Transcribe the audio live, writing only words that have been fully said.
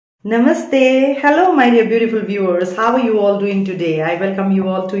Namaste. Hello, my dear beautiful viewers. How are you all doing today? I welcome you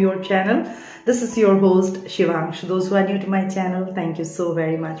all to your channel. This is your host, Shivangsh. Those who are new to my channel, thank you so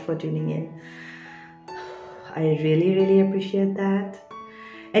very much for tuning in. I really appreciate that.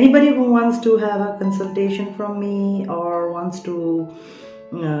 Anybody who wants to have a consultation from me or wants to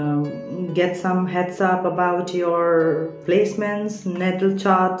get some heads up about your placements, natal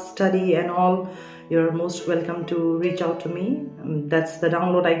chart study and all, you're most welcome to reach out to me. That's the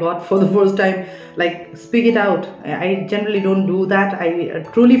download I got for the first time. Like, speak it out. I generally don't do that. I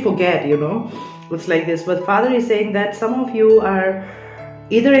truly forget, It's like this. But Father is saying that some of you are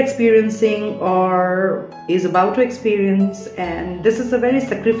either experiencing or is about to experience, and this is a very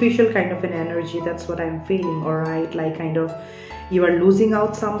sacrificial kind of an energy. That's what I'm feeling, all right? Like, kind of, you are losing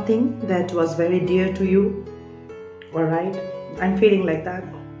out something that was very dear to you, all right? I'm feeling like that.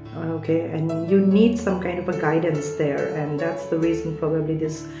 Okay, and you need some kind of a guidance there, and that's the reason probably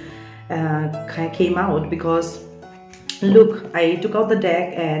this came out. Because look, I took out the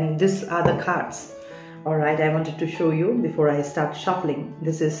deck and these are the cards. All right, I wanted to show you before I start shuffling.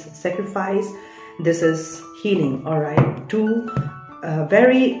 This is sacrifice, this is healing. All right, two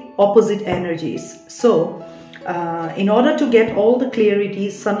very opposite energies. So in order to get all the clarity,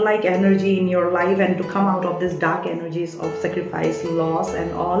 sun-like energy in your life, and to come out of these dark energies of sacrifice, loss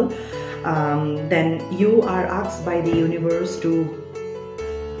and all, then you are asked by the universe to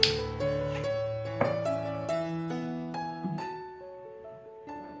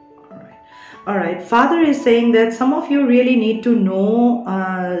all right, Father is saying that some of you really need to know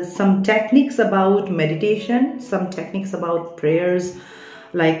some techniques about meditation, some techniques about prayers,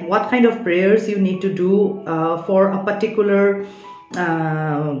 like what kind of prayers you need to do for a particular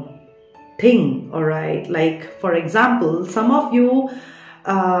thing. All right, like for example, some of you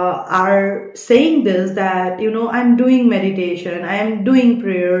are saying this, that I'm doing meditation, I am doing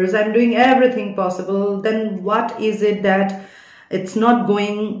prayers, I'm doing everything possible, then what is it that it's not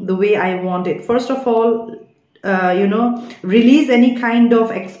going the way I want it? First of all, release any kind of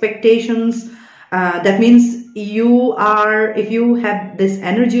expectations. That means if you have this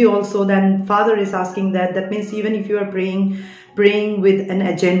energy also, then Father is asking that means even if you are praying with an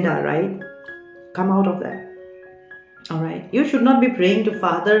agenda, right? Come out of that. All right, you should not be praying to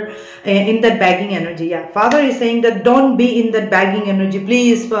Father in that begging energy. Yeah, Father is saying that don't be in that begging energy.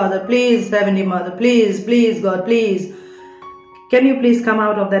 Please, Father, please, Heavenly Mother, please, God, please. Can you please come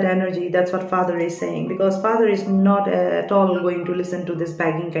out of that energy? That's what Father is saying, because Father is not at all going to listen to this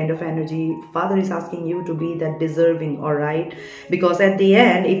begging kind of energy. Father is asking you to be that deserving, all right? Because at the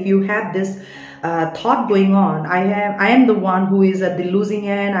end, if you have this thought going on, I am the one who is at the losing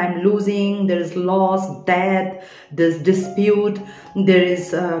end, I'm losing, there is loss, death, there's dispute, there is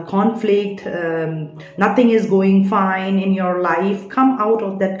conflict, nothing is going fine in your life. Come out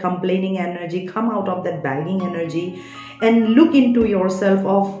of that complaining energy, come out of that begging energy, and look into yourself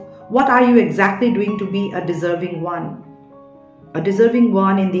of what are you exactly doing to be a deserving one. A deserving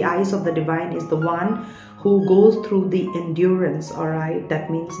one in the eyes of the divine is the one who goes through the endurance, all right?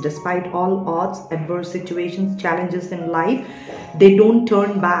 That means despite all odds, adverse situations, challenges in life, they don't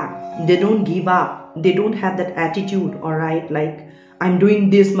turn back, they don't give up, they don't have that attitude, all right? Like, I'm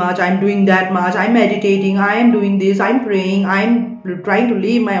doing this much, I'm doing that much, I'm meditating, I am doing this, I'm praying, I'm trying to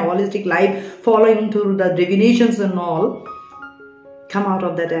live my holistic life, following through the divinations and all. Come out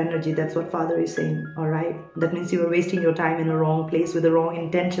of that energy. That's what Father is saying, all right? That means you are wasting your time in a wrong place with the wrong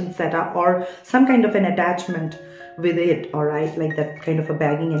intention set up, or some kind of an attachment with it, all right? Like that kind of a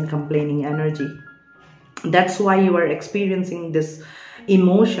begging and complaining energy. That's why you are experiencing this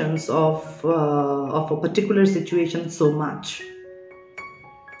emotions of a particular situation so much.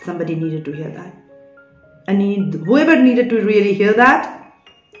 Somebody needed to hear that. And whoever needed to really hear that,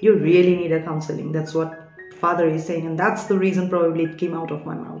 you really need a counseling. That's what Father is saying, and that's the reason probably it came out of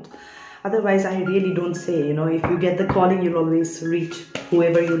my mouth. Otherwise, I really don't say, if you get the calling, you'll always reach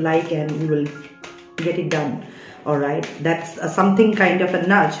whoever you like and you will get it done, all right? That's something kind of a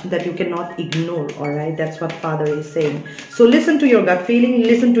nudge that you cannot ignore, all right? That's what Father is saying. So listen to your gut feeling,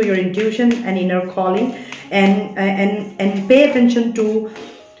 listen to your intuition and inner calling, and pay attention to,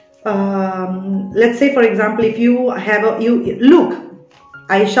 let's say, for example, if you have look,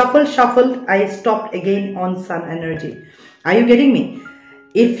 I shuffled, I stopped again on sun energy. Are you getting me?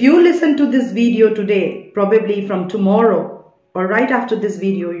 If you listen to this video today, probably from tomorrow or right after this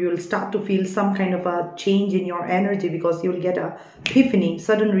video, you will start to feel some kind of a change in your energy, because you will get a epiphany,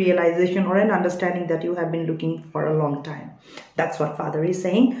 sudden realization, or an understanding that you have been looking for a long time. That's what Father is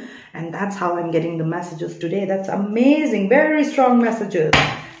saying, and that's how I'm getting the messages today. That's amazing. Very strong messages.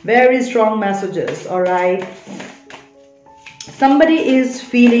 Very strong messages, all right? somebody is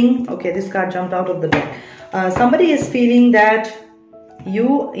feeling, okay, this card jumped out of the deck. Somebody is feeling that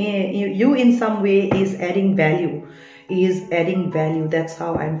you in some way is adding value, that's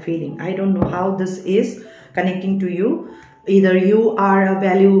how I'm feeling. I don't know how this is connecting to you. Either you are a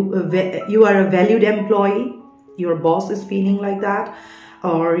valued employee, your boss is feeling like that,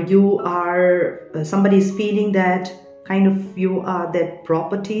 or you are somebody is feeling that kind of you are that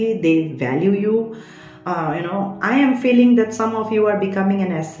property, they value you. You know, I am feeling that some of you are becoming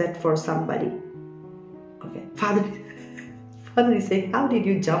an asset for somebody. Okay, Father is saying, how did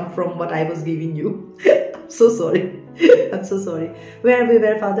you jump from what I was giving you? I'm so sorry. I'm so sorry. Where we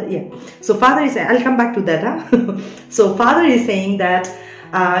were, Father? Yeah. So Father is saying, I'll come back to that. Huh? So Father is saying that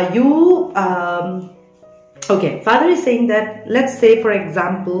okay, Father is saying that, let's say for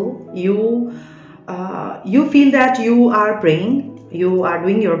example, you feel that you are praying, you are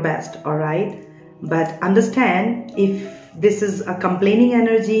doing your best, all right? But understand if this is a complaining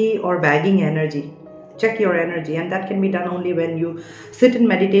energy or begging energy. Check your energy, and that can be done only when you sit in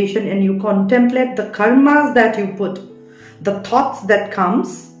meditation and you contemplate the karmas that you put, the thoughts that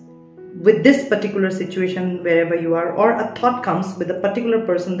comes with this particular situation wherever you are, or a thought comes with a particular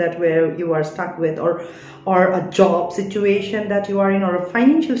person that where you are stuck with, or a job situation that you are in, or a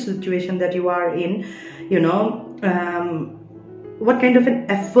financial situation that you are in, you know, what kind of an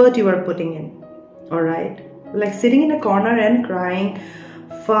effort you are putting in, all right? Like sitting in a corner and crying,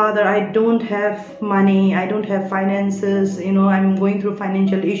 Father, I don't have money, I don't have finances, you know, I'm going through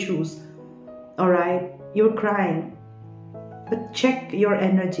financial issues, all right? You're crying, but check your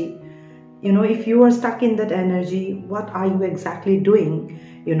energy. You know, if you are stuck in that energy, what are you exactly doing,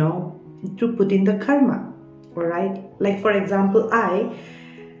 you know, to put in the karma, all right? Like for example, I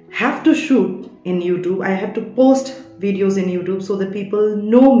have to shoot in YouTube, I have to post videos in YouTube so that people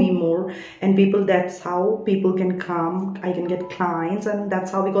know me more, and that's how people can come, I can get clients, and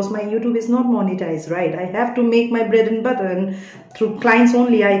that's how, because my YouTube is not monetized, right? I have to make my bread and butter, and through clients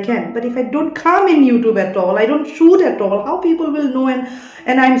only I can. But if I don't come in YouTube at all, I don't shoot at all, how people will know?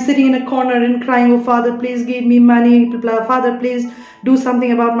 And I'm sitting in a corner and crying, oh Father, please give me money, Father, please do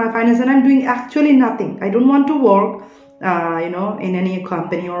something about my finance, and I'm doing actually nothing. I don't want to work, you know, in any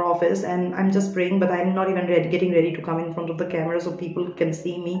company or office, and I'm just praying, but I'm not even getting ready to come in front of the camera so people can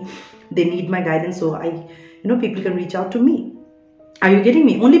see me. They need my guidance, so you know, people can reach out to me. Are you getting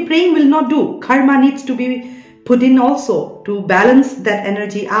me? Only praying will not do. Karma needs to be put in also to balance that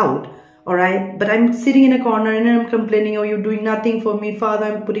energy out, all right? But I'm sitting in a corner and I'm complaining, oh, you're doing nothing for me, Father,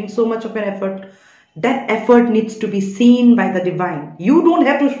 I'm putting so much of an effort. That effort needs to be seen by the divine. You don't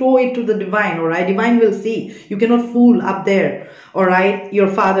have to show it to the divine, all right? Divine will see. You cannot fool up there, all right, your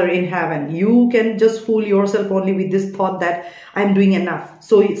Father in heaven. You can just fool yourself only with this thought that I'm doing enough.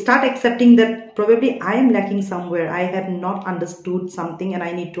 So start accepting that probably I am lacking somewhere. I have not understood something and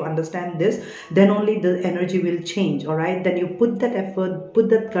I need to understand this. Then only the energy will change, all right? Then you put that effort, put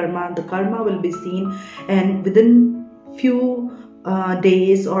that karma, the karma will be seen, and within few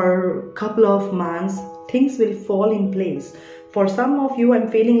days or couple of months, things will fall in place. For some of you, I'm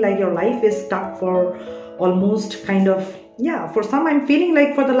feeling like your life is stuck for almost kind of, yeah, for some I'm feeling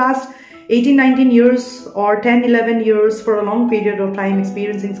like for the last 18-19 years or 10-11 years, for a long period of time,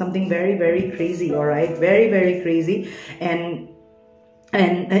 experiencing something very, very crazy, all right? Very, very crazy. And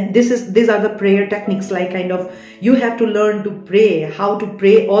these are the prayer techniques, like kind of you have to learn to pray, how to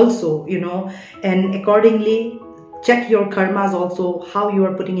pray also, you know, and accordingly check your karmas also, how you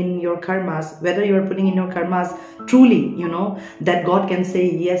are putting in your karmas, whether you are putting in your karmas truly, you know, that God can say,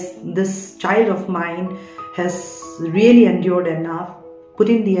 yes, this child of mine has really endured enough, put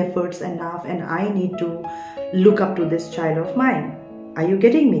in the efforts enough, and I need to look up to this child of mine. Are you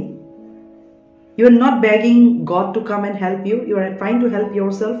getting me? You are not begging God to come and help you. You are trying to help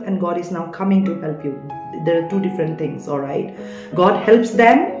yourself, and God is now coming to help you. There are two different things, all right? God helps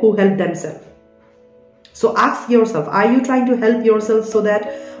them who help themselves. So ask yourself, are you trying to help yourself so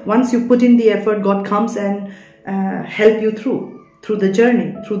that once you put in the effort, God comes and help you through the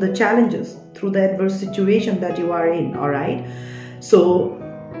journey, through the challenges, through the adverse situation that you are in, all right? So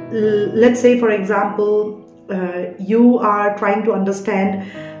let's say, for example, you are trying to understand,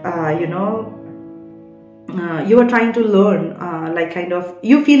 you know, you are trying to learn, like kind of,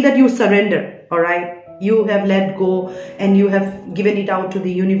 you feel that you surrender, all right? You have let go and you have given it out to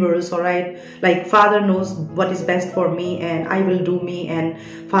the universe, all right? Like Father knows what is best for me and I will do me, and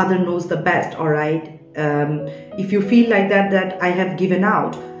Father knows the best, all right? If you feel like that I have given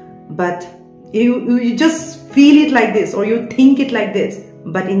out, but you just feel it like this, or you think it like this,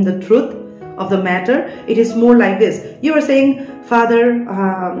 but in the truth, of the matter. It is more like this. You are saying, Father,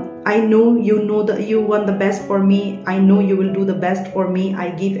 I know you know that you want the best for me. I know you will do the best for me.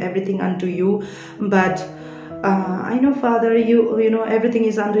 I give everything unto you. But I know, Father, you know everything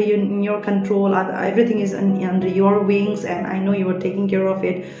is under you, in your control. Everything is under your wings, and I know you are taking care of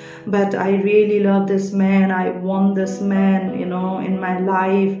it. But I really love this man. I want this man, you know, in my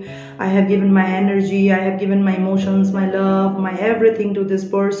life. I have given my energy. I have given my emotions, my love, my everything to this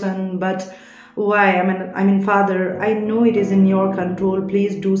person. But why? I mean, Father, I know it is in your control.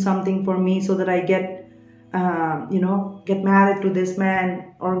 Please do something for me so that I get get married to this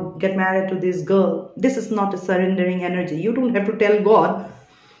man or get married to this girl. This is not a surrendering energy. You don't have to tell God,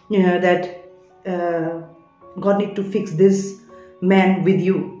 that God need to fix this man with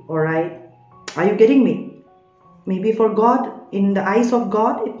you. All right, are you getting me? Maybe for God, in the eyes of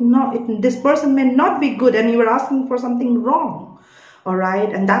God, this person may not be good, and you are asking for something wrong. All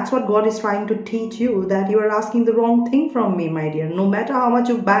right, and that's what God is trying to teach you, that you are asking the wrong thing from me, my dear. No matter how much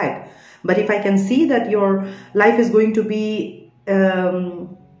you beg, but if I can see that your life is going to be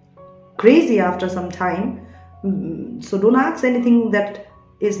crazy after some time, so don't ask anything that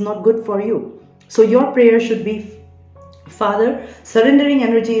is not good for you. So your prayer should be, Father, surrendering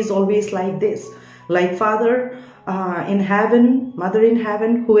energy is always like this. Like, Father in heaven, Mother in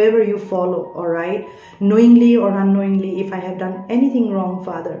heaven, whoever you follow, all right, knowingly or unknowingly, if I have done anything wrong,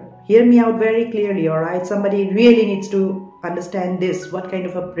 Father, hear me out very clearly, all right? Somebody really needs to understand this, what kind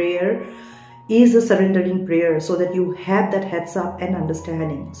of a prayer is a surrendering prayer, so that you have that heads up and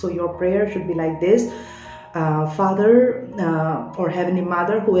understanding. So your prayer should be like this. Father or Heavenly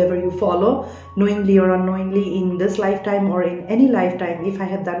Mother, whoever you follow, knowingly or unknowingly, in this lifetime or in any lifetime, if I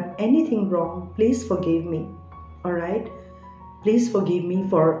have done anything wrong, please forgive me. All right, please forgive me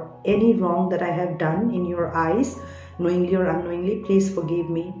for any wrong that I have done in your eyes, knowingly or unknowingly. Please forgive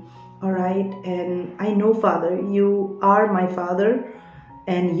me. All right, and I know, Father, you are my Father,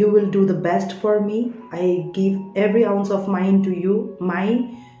 and you will do the best for me. I give every ounce of mine to you.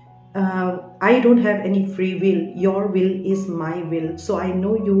 I don't have any free will. Your will is my will. So I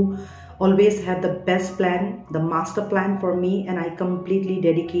know you always have the best plan, the master plan for me, and I completely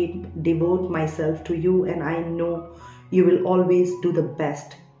devote myself to you, and I know you will always do the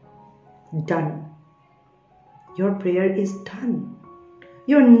best. Done. Your prayer is done.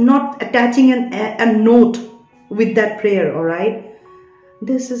 You're not attaching a note with that prayer, all right?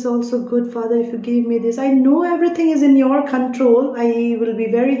 This is also good, Father, if you give me this. I know everything is in your control. I will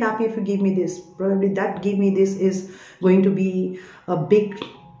be very happy if you give me this. Probably that give me this is going to be a big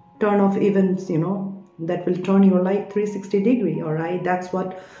turn of events, that will turn your life 360 degree, all right? That's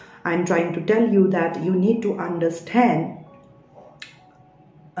what I'm trying to tell you, that you need to understand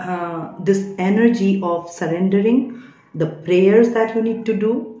this energy of surrendering, the prayers that you need to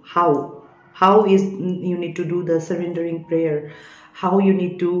do, how is you need to do the surrendering prayer, how you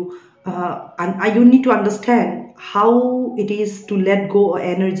need to and you need to understand how it is to let go of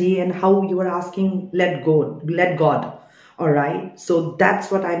energy, and how you are asking let God. All right, so that's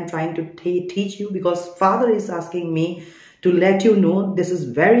what I'm trying to teach you, because Father is asking me to let you know. This is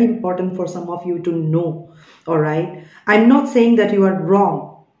very important for some of you to know. All right, I'm not saying that you are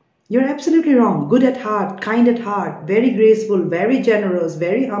wrong. You're absolutely wrong. Good at heart, kind at heart, very graceful, very generous,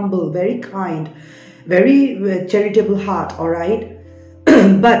 very humble, very kind, very charitable heart, all right?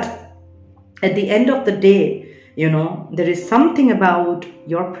 But at the end of the day, there is something about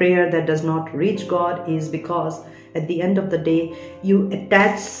your prayer that does not reach God, is because at the end of the day, you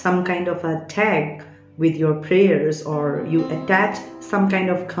attach some kind of a tag with your prayers, or you attach some kind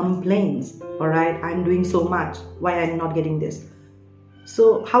of complaints, all right? I'm doing so much, why I'm not getting this?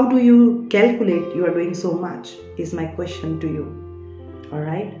 So how do you calculate you are doing so much is my question to you. All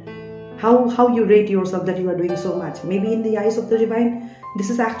right, how you rate yourself that you are doing so much? Maybe in the eyes of the divine, this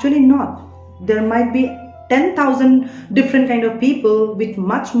is actually not. There might be 10,000 different kind of people with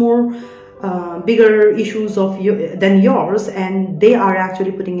much more bigger issues than yours, and they are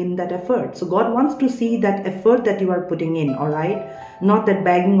actually putting in that effort. So God wants to see that effort that you are putting in, all right? Not that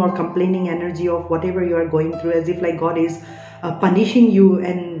begging or complaining energy of whatever you are going through, as if like God is punishing you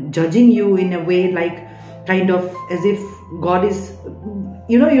and judging you in a way, like kind of as if God is,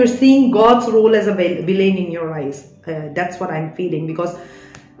 you're seeing God's role as a villain in your eyes. That's what I'm feeling, because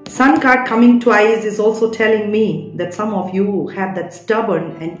Sun card coming twice is also telling me that some of you have that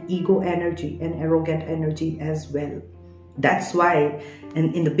stubborn and ego energy and arrogant energy as well. That's why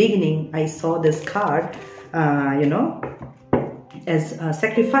in the beginning I saw this card, as a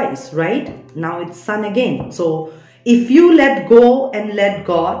sacrifice, right? Now it's Sun again. So if you let go and let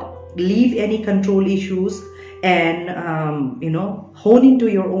God, leave any control issues and hone into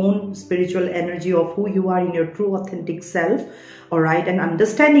your own spiritual energy of who you are in your true authentic self. All right, and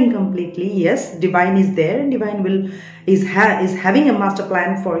understanding completely, yes, divine is there, and divine is having a master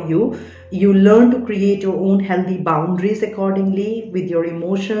plan for you. You learn to create your own healthy boundaries accordingly with your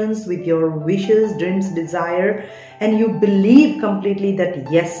emotions, with your wishes, dreams, desire, and you believe completely that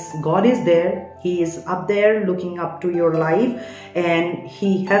yes, God is there. He is up there looking up to your life, and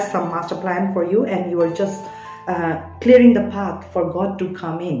He has some master plan for you, and you are just clearing the path for God to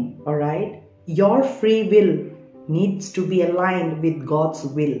come in. All right, your free will needs to be aligned with God's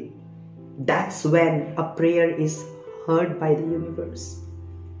will. That's when a prayer is heard by the universe.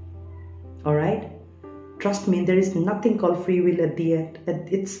 All right, trust me, there is nothing called free will at the end.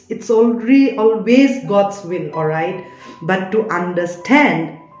 It's always God's will. All right, but to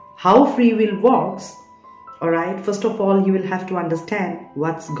understand how free will works, all right, first of all, you will have to understand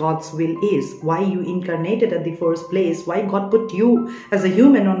what God's will is, why you incarnated at the first place, why God put you as a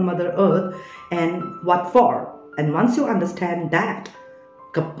human on Mother Earth, and what for. And once you understand that,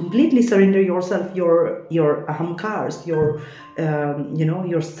 completely surrender yourself, your ahamkars, your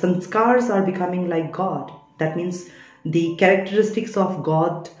sanskars are becoming like God. That means the characteristics of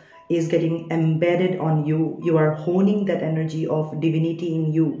God is getting embedded on you. You are honing that energy of divinity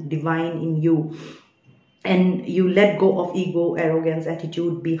in you, divine in you. And you let go of ego, arrogance,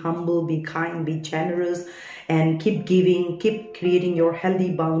 attitude, be humble, be kind, be generous, and keep giving, keep creating your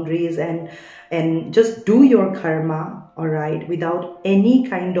healthy boundaries, and just do your karma, all right, without any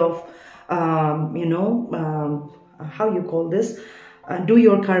kind of, how you call this, do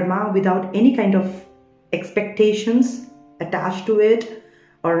your karma without any kind of expectations attached to it,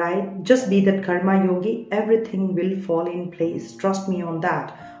 all right. Just be that karma yogi, everything will fall in place. Trust me on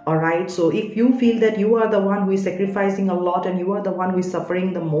that. All right, so if you feel that you are the one who is sacrificing a lot and you are the one who is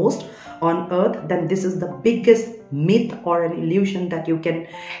suffering the most on earth, then this is the biggest myth or an illusion that you can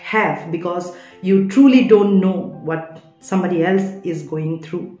have, because you truly don't know what somebody else is going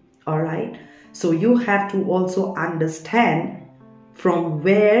through. All right, so you have to also understand from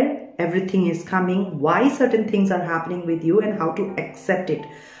where everything is coming, why certain things are happening with you, and how to accept it.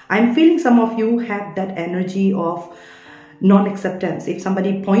 I'm feeling some of you have that energy of non-acceptance. If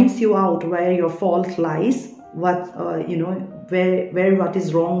somebody points you out where your fault lies, what where what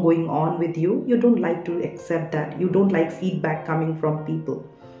is wrong going on with you, you don't like to accept that. You don't like feedback coming from people.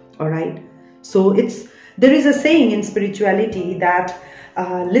 All right, so there is a saying in spirituality that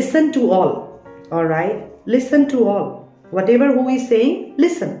listen to all. All right, listen to all, whatever who is saying,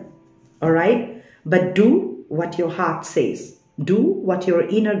 listen. All right, but do what your heart says, do what your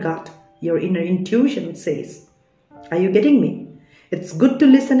inner gut, your inner intuition says. Are you getting me? It's good to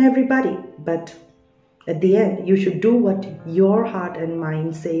listen everybody, but at the end you should do what your heart and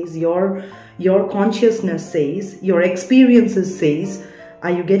mind says, your consciousness says, your experiences says.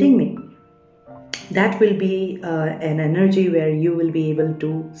 Are you getting me? That will be an energy where you will be able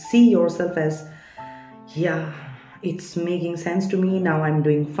to see yourself as, yeah, it's making sense to me, now I'm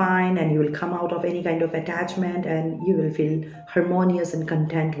doing fine, and you will come out of any kind of attachment and you will feel harmonious and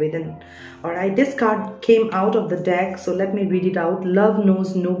content within. All right, this card came out of the deck, so let me read it out. Love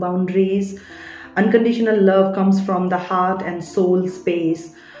knows no boundaries. Unconditional love comes from the heart and soul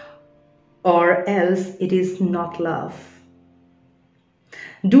space, or else it is not love.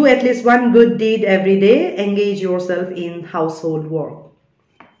 Do at least one good deed every day. Engage yourself in household work.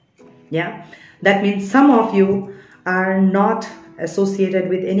 Yeah, that means some of you are not associated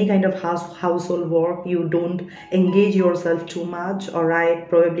with any kind of household work. You don't engage yourself too much. All right,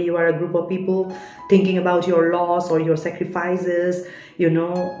 probably you are a group of people thinking about your loss or your sacrifices,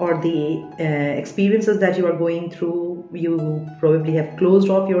 or the experiences that you are going through. You probably have closed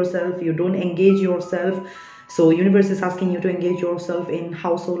off yourself. You don't engage yourself. So universe is asking you to engage yourself in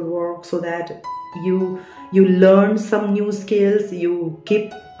household work so that you learn some new skills, you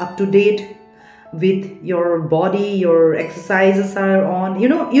keep up to date with your body, your exercises are on.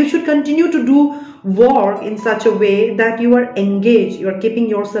 You should continue to do work in such a way that you are engaged, you are keeping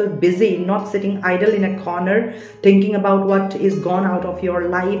yourself busy, not sitting idle in a corner thinking about what is gone out of your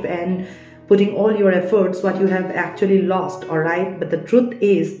life and putting all your efforts what you have actually lost. All right, but the truth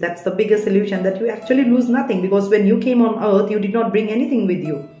is, that's the biggest illusion, that you actually lose nothing, because when you came on earth you did not bring anything with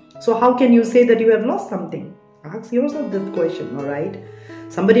you. So how can you say that you have lost something? Ask yourself that question. All right,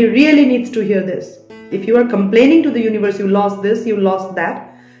 somebody really needs to hear this. If you are complaining to the universe, you lost this, you lost that,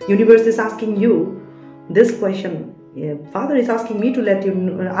 universe is asking you this question. Father is asking me to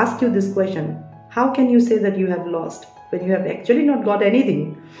ask you this question. How can you say that you have lost when you have actually not got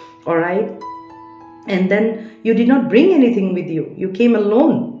anything? All right, and then you did not bring anything with you. You came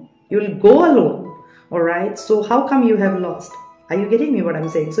alone. You will go alone. All right, so how come you have lost? Are you getting me what I'm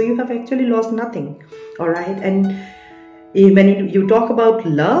saying? So you have actually lost nothing. All right, and when you talk about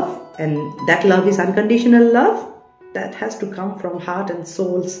love, and that love is unconditional love, that has to come from heart and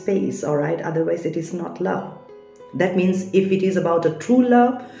soul space. All right, otherwise it is not love. That means if it is about a true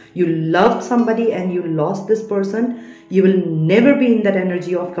love, you loved somebody and you lost this person, you will never be in that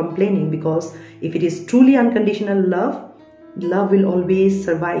energy of complaining, because if it is truly unconditional love, love will always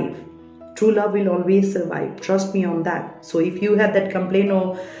survive. True love will always survive. Trust me on that. So if you have that complaint,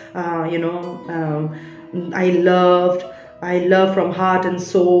 I love from heart and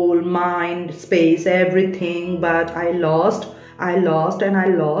soul, mind, space, everything, but I lost,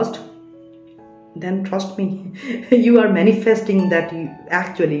 then trust me, you are manifesting that you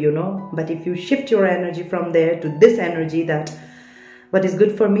actually, but if you shift your energy from there to this energy, that what is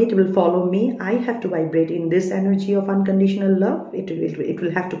good for me, it will follow me. I have to vibrate in this energy of unconditional love. It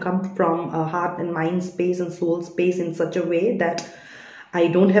will have to come from a heart and mind space and soul space in such a way that I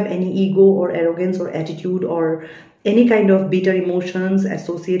don't have any ego or arrogance or attitude or any kind of bitter emotions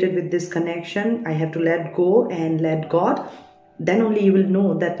associated with this connection. I have to let go and let God. Then only you will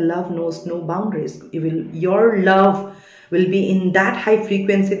know that love knows no boundaries. Your love will be in that high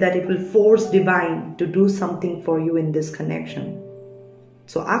frequency that it will force divine to do something for you in this connection.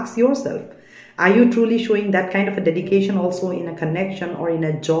 So ask yourself, are you truly showing that kind of a dedication also in a connection or in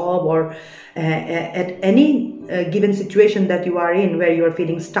a job or at any given situation that you are in, where you are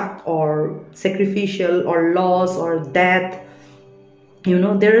feeling stuck or sacrificial or loss or death?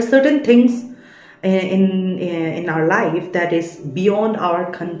 There are certain things in our life that is beyond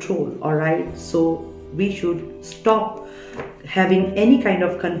our control. All right, so we should stop having any kind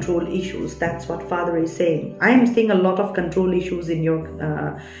of control issues. That's what Father is saying. I am seeing a lot of control issues in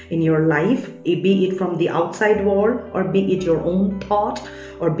your life, be it from the outside world, or be it your own thought,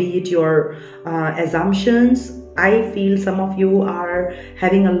 or be it your assumptions. I feel some of you are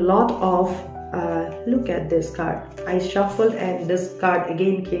having a lot of look at this card. I shuffled and this card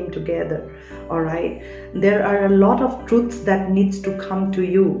again came together. All right, there are a lot of truths that needs to come to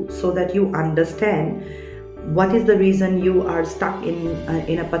you so that you understand what is the reason you are stuck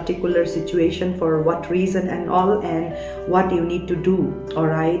in a particular situation, for what reason and all, and what you need to do. All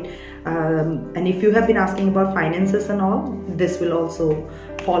right, and if you have been asking about finances and all, this will also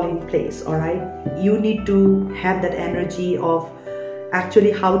fall in place. All right, you need to have that energy of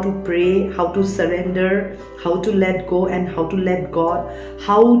actually how to pray, how to surrender, how to let go and how to let God,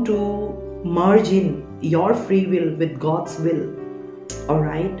 how to merge in your free will with God's will. All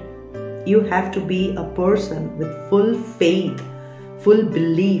right, you have to be a person with full faith, full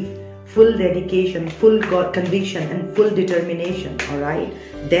belief, full dedication, full God conviction and full determination. All right,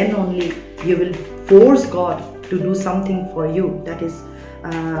 then only you will force God to do something for you that is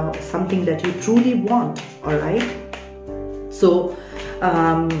something that you truly want. All right, so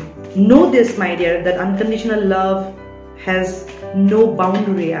know this, my dear, that unconditional love has no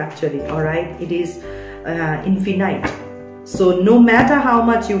boundary actually. All right, it is infinite. So no matter how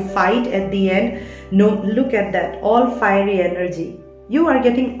much you fight, at the end, look at that, all fiery energy. You are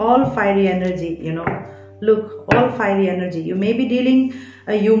getting all fiery energy, look, all fiery energy. You may be dealing,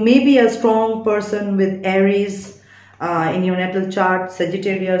 you may be a strong person with Aries in your natal chart,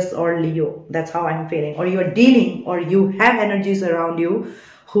 Sagittarius or Leo. That's how I'm feeling. Or you're dealing, or you have energies around you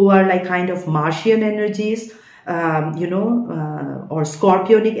who are like kind of Martian energies, or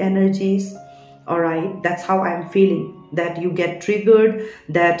Scorpionic energies. All right, that's how I'm feeling. That you get triggered,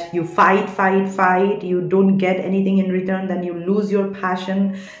 that you fight, you don't get anything in return, then you lose your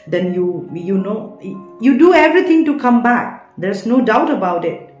passion, then you do everything to come back. There's no doubt about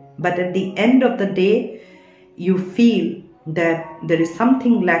it. But at the end of the day, you feel that there is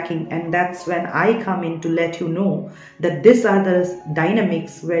something lacking, and that's when I come in to let you know that these are the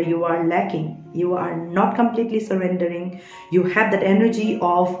dynamics where you are lacking. You are not completely surrendering. You have that energy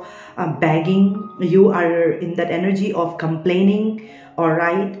of begging. You are in that energy of complaining. All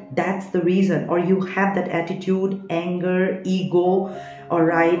right, that's the reason. Or you have that attitude, anger, ego. All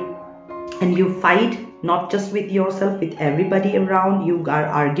right, and you fight not just with yourself, with everybody around. You are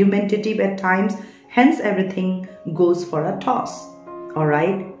argumentative at times. Hence, everything goes for a toss. All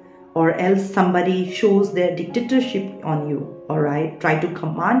right, or else somebody shows their dictatorship on you. All right, try to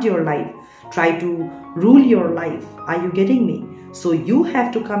command your life, try to rule your life. Are you getting me? So you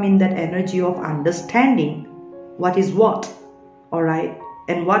have to come in that energy of understanding what is what. All right,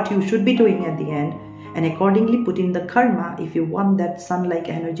 and what you should be doing at the end, and accordingly put in the karma if you want that sun-like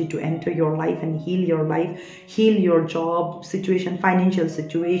energy to enter your life and heal your life, heal your job situation, financial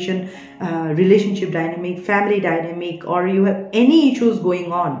situation, relationship dynamic, family dynamic, or you have any issues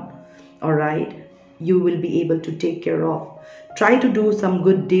going on. All right, you will be able to take care of. Try to do some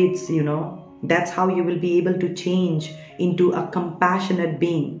good deeds, that's how you will be able to change into a compassionate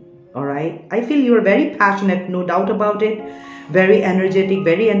being. All right, I feel you are very passionate, no doubt about it, very energetic,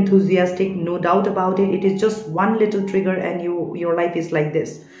 very enthusiastic, no doubt about it. It is just one little trigger and your life is like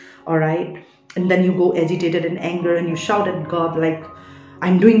this. All right, and then you go agitated and anger and you shout at God like,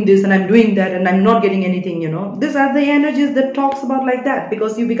 I'm doing this and I'm doing that and I'm not getting anything. These are the energies that talks about like that,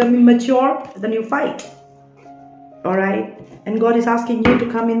 because you become immature, then you fight. All right, and God is asking you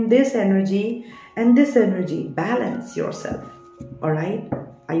to come in this energy and this energy. Balance yourself. All right,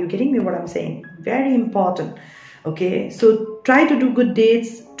 are you getting me what I'm saying? Very important. Okay, so try to do good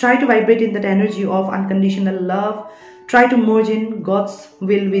deeds, try to vibrate in that energy of unconditional love, try to merge in God's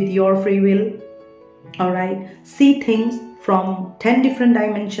will with your free will. All right, see things from 10 different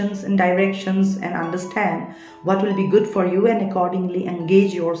dimensions and directions and understand what will be good for you, and accordingly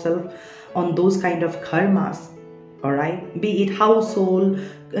engage yourself on those kind of karmas. All right, be it household,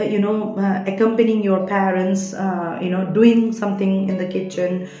 accompanying your parents, doing something in the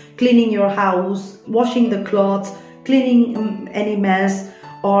kitchen, cleaning your house, washing the clothes, cleaning any mess,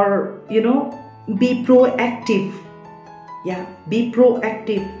 or be proactive. Yeah, be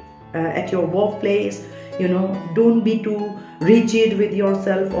proactive at your workplace. Don't be too rigid with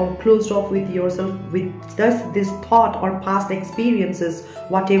yourself or closed off with yourself with just this thought or past experiences,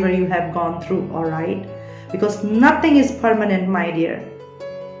 whatever you have gone through. All right, because nothing is permanent, my dear.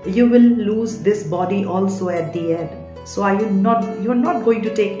 You will lose this body also at the end. So you're not going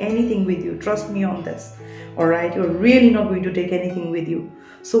to take anything with you. Trust me on this. All right, you're really not going to take anything with you.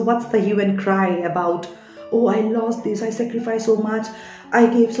 So what's the hue and cry about, oh, I lost this, I sacrificed so much, I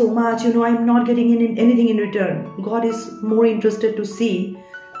gave so much, I'm not getting anything in return. God is more interested to see,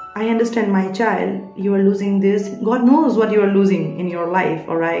 I understand, my child, you are losing this. God knows what you are losing in your life.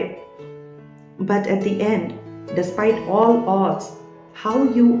 All right, but at the end, despite all odds, how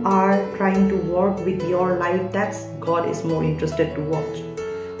you are trying to work with your life, that's God is more interested to watch.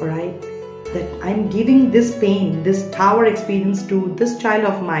 All right, that I'm giving this pain, this tower experience to this child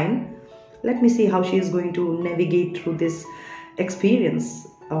of mine. Let me see how she is going to navigate through this experience,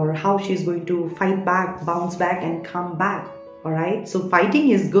 or how she is going to fight back, bounce back and come back. All right, so fighting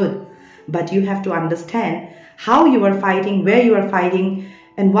is good, but you have to understand how you are fighting, where you are fighting,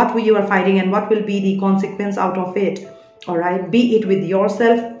 and what you are fighting, and what will be the consequence out of it. All right, be it with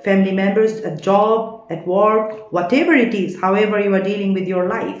yourself, family members, a job, at work, whatever it is, however you are dealing with your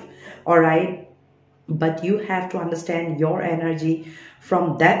life. All right, but you have to understand your energy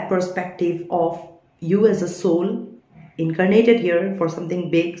from that perspective of you as a soul incarnated here for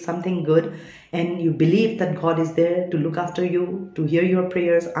something big, something good, and you believe that God is there to look after you, to hear your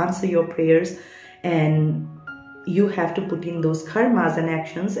prayers, answer your prayers, and you have to put in those karmas and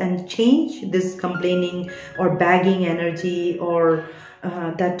actions and change this complaining or begging energy, or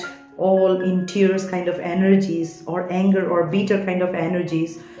that all in tears kind of energies, or anger or bitter kind of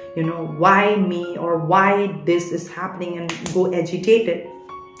energies, why me, or why this is happening, and go agitated.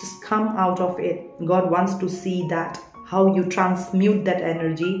 Just come out of it. God wants to see that, how you transmute that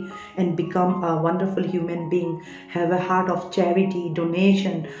energy and become a wonderful human being. Have a heart of charity,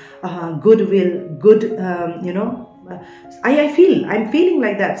 donation, goodwill, good, I'm feeling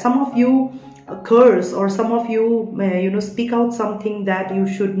like that. Some of you curse, or some of you, speak out something that you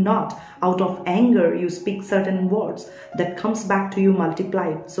should not. Out of anger, you speak certain words that comes back to you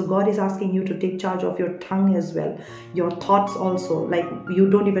multiplied. So God is asking you to take charge of your tongue as well, your thoughts also. Like, you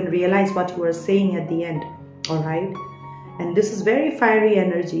don't even realize what you are saying at the end. All right. And this is very fiery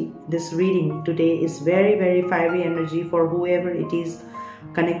energy. This reading today is very, very fiery energy for whoever it is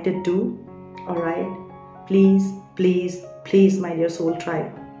connected to. All right. Please, please, please, my dear soul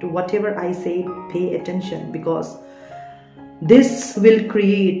tribe, to whatever I say, pay attention, because this will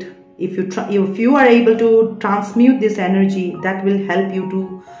create, if you are able to transmute this energy, that will help you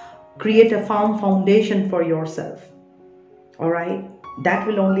to create a firm foundation for yourself. All right, that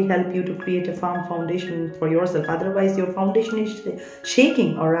will only help you to create a firm foundation for yourself. Otherwise your foundation is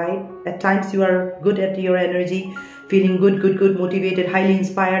shaking. All right, at times you are good at your energy, feeling good, motivated, highly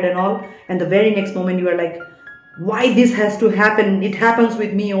inspired and all, and the very next moment you are like, why this has to happen? It happens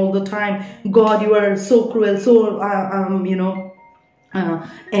with me all the time. God, you are so cruel, so why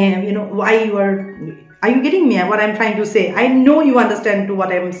you are you getting me what I'm trying to say? I know you understand to what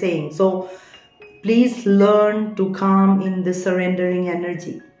I'm saying. So please learn to calm in the surrendering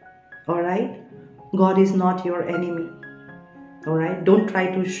energy. All right, God is not your enemy. All right, don't try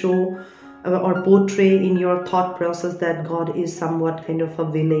to show or portray in your thought process that God is somewhat kind of a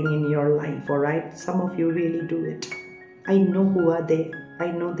villain in your life. All right, some of you really do it. I know who are they,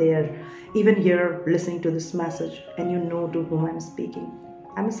 I know they are even here listening to this message, and you know to whom I'm speaking.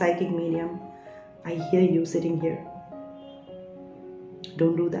 I'm a psychic medium. I hear you sitting here.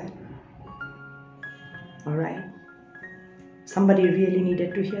 Don't do that. Alright? Somebody really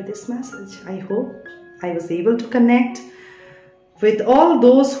needed to hear this message. I hope I was able to connect with all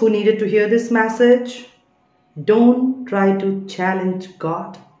those who needed to hear this message. Don't try to challenge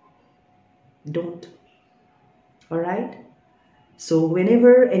God. Don't. Alright? So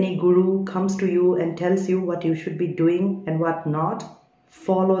whenever any guru comes to you and tells you what you should be doing and what not,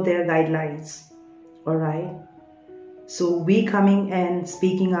 follow their guidelines. Alright? So we coming and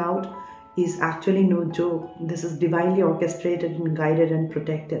speaking out is actually no joke. This is divinely orchestrated and guided and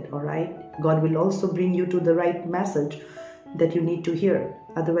protected. Alright? God will also bring you to the right message that you need to hear.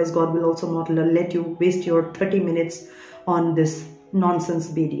 Otherwise, God will also not let you waste your 30 minutes on this nonsense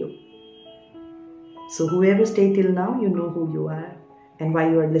video. So whoever stayed till now, you know who you are and why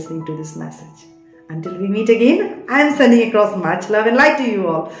you are listening to this message. Until we meet again, I am sending across much love and light to you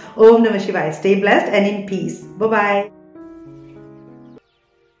all. Om Namah Shivaya. Stay blessed and in peace. Bye-bye.